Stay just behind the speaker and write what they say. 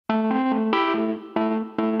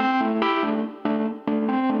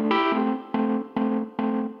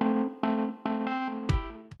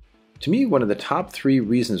To me, one of the top 3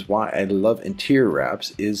 reasons why I love interior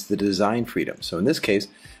wraps is the design freedom. So in this case,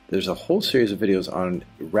 there's a whole series of videos on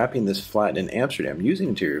wrapping this flat in Amsterdam using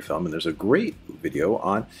interior film, and there's a great video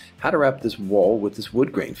on how to wrap this wall with this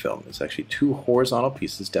wood grain film. It's actually 2 horizontal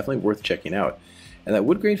pieces, definitely worth checking out. And that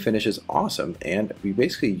wood grain finish is awesome, and we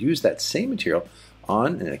basically use that same material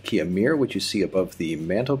on an IKEA mirror, which you see above the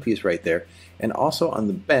mantelpiece right there, and also on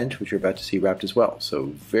the bench, which you're about to see wrapped as well. So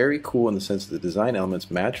very cool in the sense that the design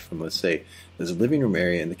elements match from, let's say, this living room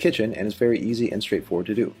area in the kitchen, and it's very easy and straightforward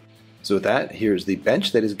to do. So with that, here's the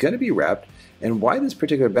bench that is going to be wrapped, and why this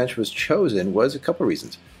particular bench was chosen was a couple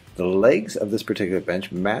reasons. The legs of this particular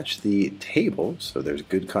bench match the table, so there's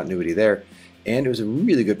good continuity there, and it was a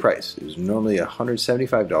really good price. It was normally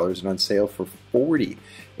 $175 and on sale for $40.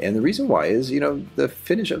 And the reason why is, the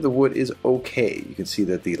finish of the wood is okay. You can see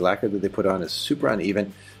that the lacquer that they put on is super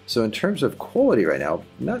uneven. So in terms of quality right now,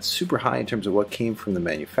 not super high in terms of what came from the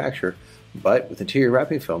manufacturer, but with interior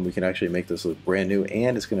wrapping film, we can actually make this look brand new,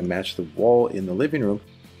 and it's going to match the wall in the living room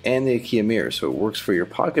and the IKEA mirror. So it works for your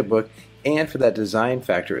pocketbook and for that design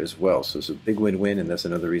factor as well. So it's a big win-win, and that's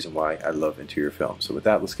another reason why I love interior film. So with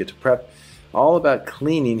that, let's get to prep. All about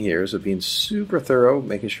cleaning here, so being super thorough,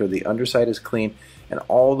 making sure the underside is clean, and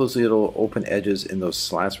all those little open edges in those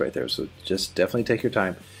slats right there. So just definitely take your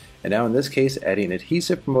time. And now in this case, adding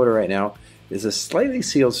adhesive promoter right now is a slightly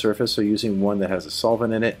sealed surface, so using one that has a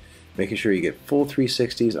solvent in it, making sure you get full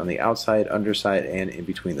 360s on the outside, underside, and in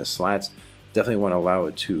between the slats. Definitely want to allow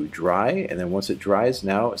it to dry, and then once it dries,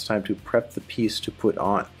 now it's time to prep the piece to put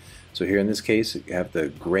on. So here in this case, you have the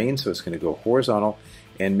grain, so it's going to go horizontal,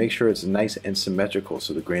 and make sure it's nice and symmetrical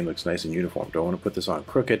so the grain looks nice and uniform. Don't want to put this on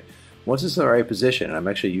crooked. Once it's in the right position, and I'm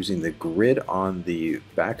actually using the grid on the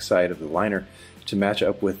back side of the liner to match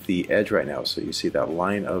up with the edge right now. So you see that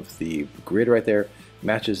line of the grid right there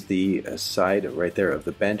matches the side right there of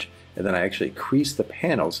the bench, and then I actually crease the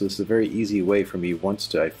panel. So this is a very easy way for me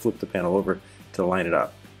once I flip the panel over to line it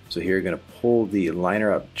up. So here you're going to pull the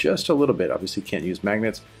liner up just a little bit. Obviously can't use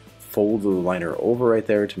magnets. Fold the liner over right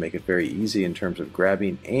there to make it very easy in terms of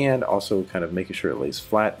grabbing, and also kind of making sure it lays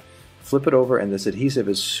flat. Flip it over, and this adhesive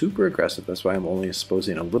is super aggressive. That's why I'm only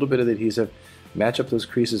exposing a little bit of the adhesive. Match up those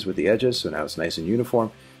creases with the edges, so now it's nice and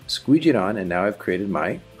uniform. Squeegee it on, and now I've created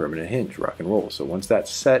my permanent hinge, rock and roll. So once that's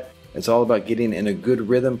set, it's all about getting in a good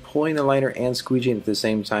rhythm, pulling the liner and squeegeeing at the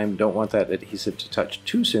same time. Don't want that adhesive to touch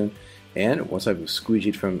too soon. And once I've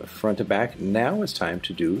squeegeed from front to back, now it's time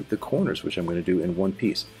to do the corners, which I'm going to do in one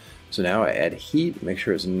piece. So now I add heat, make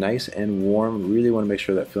sure it's nice and warm. Really want to make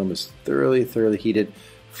sure that film is thoroughly heated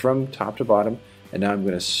from top to bottom. And now I'm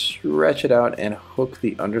going to stretch it out and hook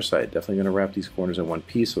the underside. Definitely going to wrap these corners in one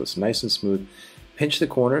piece so it's nice and smooth. Pinch the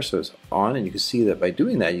corner so it's on, and you can see that by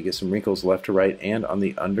doing that you get some wrinkles left to right and on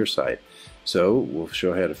the underside. So we'll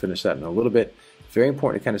show how to finish that in a little bit. Very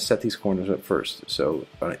important to kind of set these corners up first. So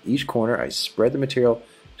on each corner I spread the material,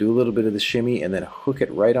 do a little bit of the shimmy, and then hook it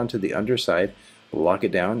right onto the underside. Lock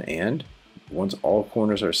it down, and once all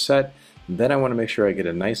corners are set, then I want to make sure I get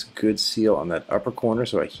a nice good seal on that upper corner.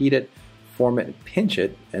 So I heat it, form it, and pinch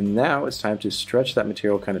it, and now it's time to stretch that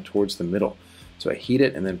material kind of towards the middle. So I heat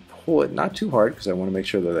it and then pull it, not too hard because I want to make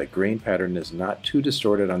sure that that grain pattern is not too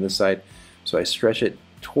distorted on this side. So I stretch it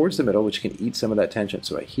towards the middle, which can eat some of that tension.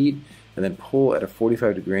 So I heat and then pull at a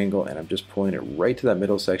 45-degree angle, and I'm just pulling it right to that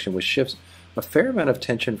middle section, which shifts a fair amount of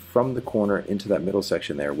tension from the corner into that middle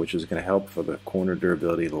section there, which is going to help for the corner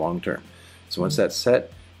durability long term. So once that's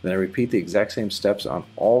set, then I repeat the exact same steps on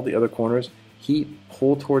all the other corners. Heat,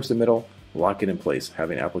 pull towards the middle, lock it in place.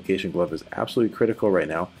 Having an application glove is absolutely critical right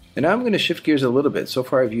now. And now I'm going to shift gears a little bit. So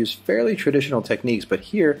far I've used fairly traditional techniques, but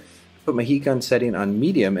here I put my heat gun setting on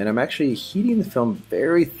medium, and I'm actually heating the film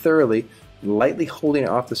very thoroughly, lightly holding it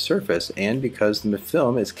off the surface. And because the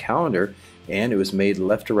film is calendar and it was made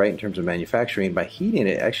left to right in terms of manufacturing, by heating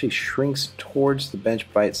it actually shrinks towards the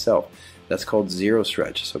bench by itself. That's called zero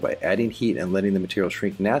stretch. So by adding heat and letting the material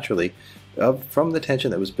shrink naturally from the tension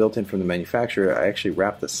that was built in from the manufacturer, I actually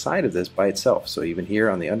wrap the side of this by itself. So even here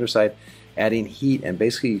on the underside, adding heat, and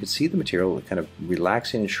basically you can see the material kind of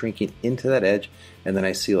relaxing and shrinking into that edge, and then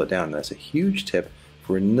I seal it down. And that's a huge tip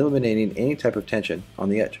for eliminating any type of tension on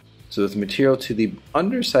the edge. So with the material to the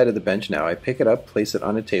underside of the bench now, I pick it up, place it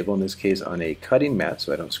on a table, in this case on a cutting mat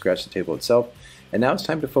so I don't scratch the table itself, and now it's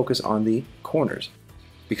time to focus on the corners.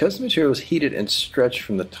 Because the material is heated and stretched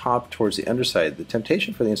from the top towards the underside, the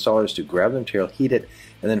temptation for the installer is to grab the material, heat it,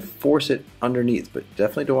 and then force it underneath, but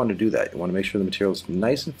definitely don't want to do that. You want to make sure the material is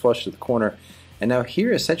nice and flush to the corner. And now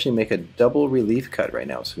here essentially make a double relief cut right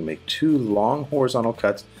now. So we make 2 long horizontal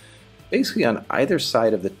cuts basically on either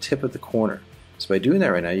side of the tip of the corner. So by doing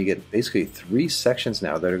that right now, you get basically 3 sections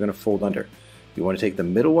now that are going to fold under. You want to take the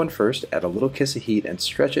middle one first, add a little kiss of heat, and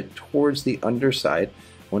stretch it towards the underside.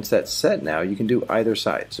 Once that's set now, you can do either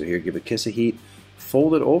side. So here, give a kiss of heat,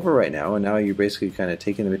 fold it over right now, and now you're basically kind of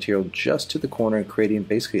taking the material just to the corner and creating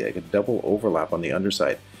basically like a double overlap on the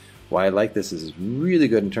underside. Why I like this is it's really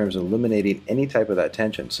good in terms of eliminating any type of that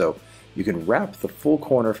tension. So you can wrap the full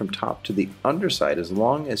corner from top to the underside as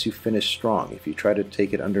long as you finish strong. If you try to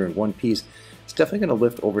take it under in one piece, it's definitely going to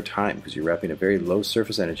lift over time because you're wrapping a very low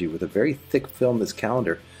surface energy with a very thick film that's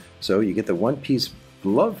calendar. So you get the one piece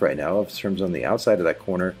love right now in terms on the outside of that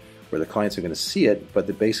corner where the clients are going to see it,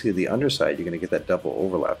 but basically the underside you're going to get that double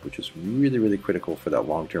overlap, which is really, really critical for that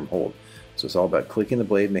long-term hold. So it's all about clicking the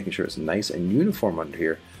blade, making sure it's nice and uniform under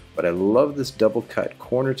here. But I love this double cut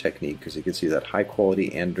corner technique because it gives you that high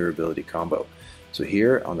quality and durability combo. So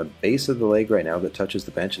here on the base of the leg right now that touches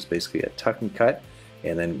the bench is basically a tuck and cut,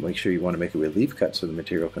 and then make sure you want to make a relief cut so the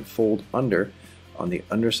material can fold under on the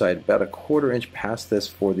underside about a 1/4 inch past this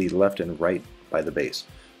for the left and right by the base.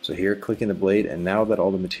 So here, clicking the blade, and now that all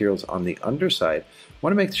the material's on the underside, I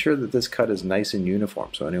want to make sure that this cut is nice and uniform.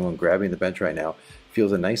 So anyone grabbing the bench right now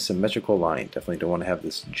feels a nice symmetrical line. Definitely don't want to have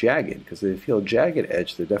this jagged, because if they feel a jagged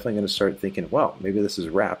edge, they're definitely going to start thinking, well, maybe this is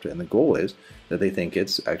wrapped, and the goal is that they think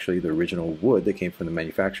it's actually the original wood that came from the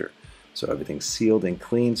manufacturer. So everything's sealed and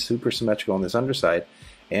clean, super symmetrical on this underside.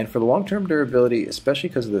 And for the long-term durability, especially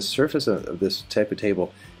because of the surface of this type of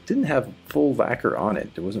table, it didn't have full lacquer on it.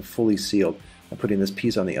 It wasn't fully sealed. I'm putting this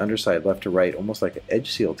piece on the underside left to right, almost like an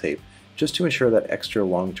edge seal tape, just to ensure that extra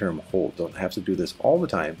long-term hold. Don't have to do this all the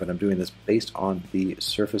time, but I'm doing this based on the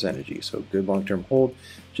surface energy. So good long-term hold,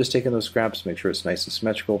 just taking those scraps, make sure it's nice and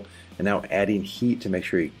symmetrical, and now adding heat to make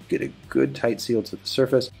sure you get a good tight seal to the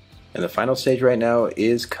surface. And the final stage right now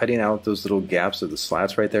is cutting out those little gaps of the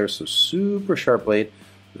slats right there. So super sharp blade.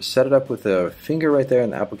 Set it up with a finger right there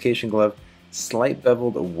in the application glove. Slight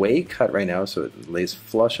beveled away cut right now so it lays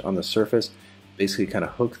flush on the surface. Basically kind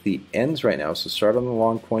of hook the ends right now. So start on the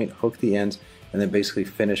long point, hook the ends, and then basically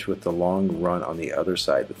finish with the long run on the other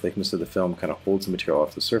side. The thickness of the film kind of holds the material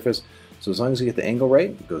off the surface. So as long as you get the angle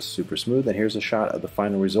right, it goes super smooth. And here's a shot of the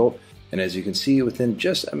final result. And as you can see, within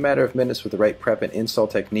just a matter of minutes with the right prep and install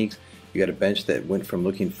techniques, you got a bench that went from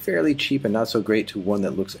looking fairly cheap and not so great to one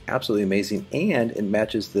that looks absolutely amazing, and it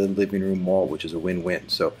matches the living room wall, which is a win-win.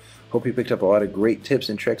 So hope you picked up a lot of great tips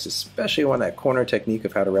and tricks, especially on that corner technique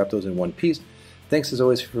of how to wrap those in one piece. Thanks as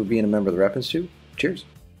always for being a member of the Wrap Institute. Cheers.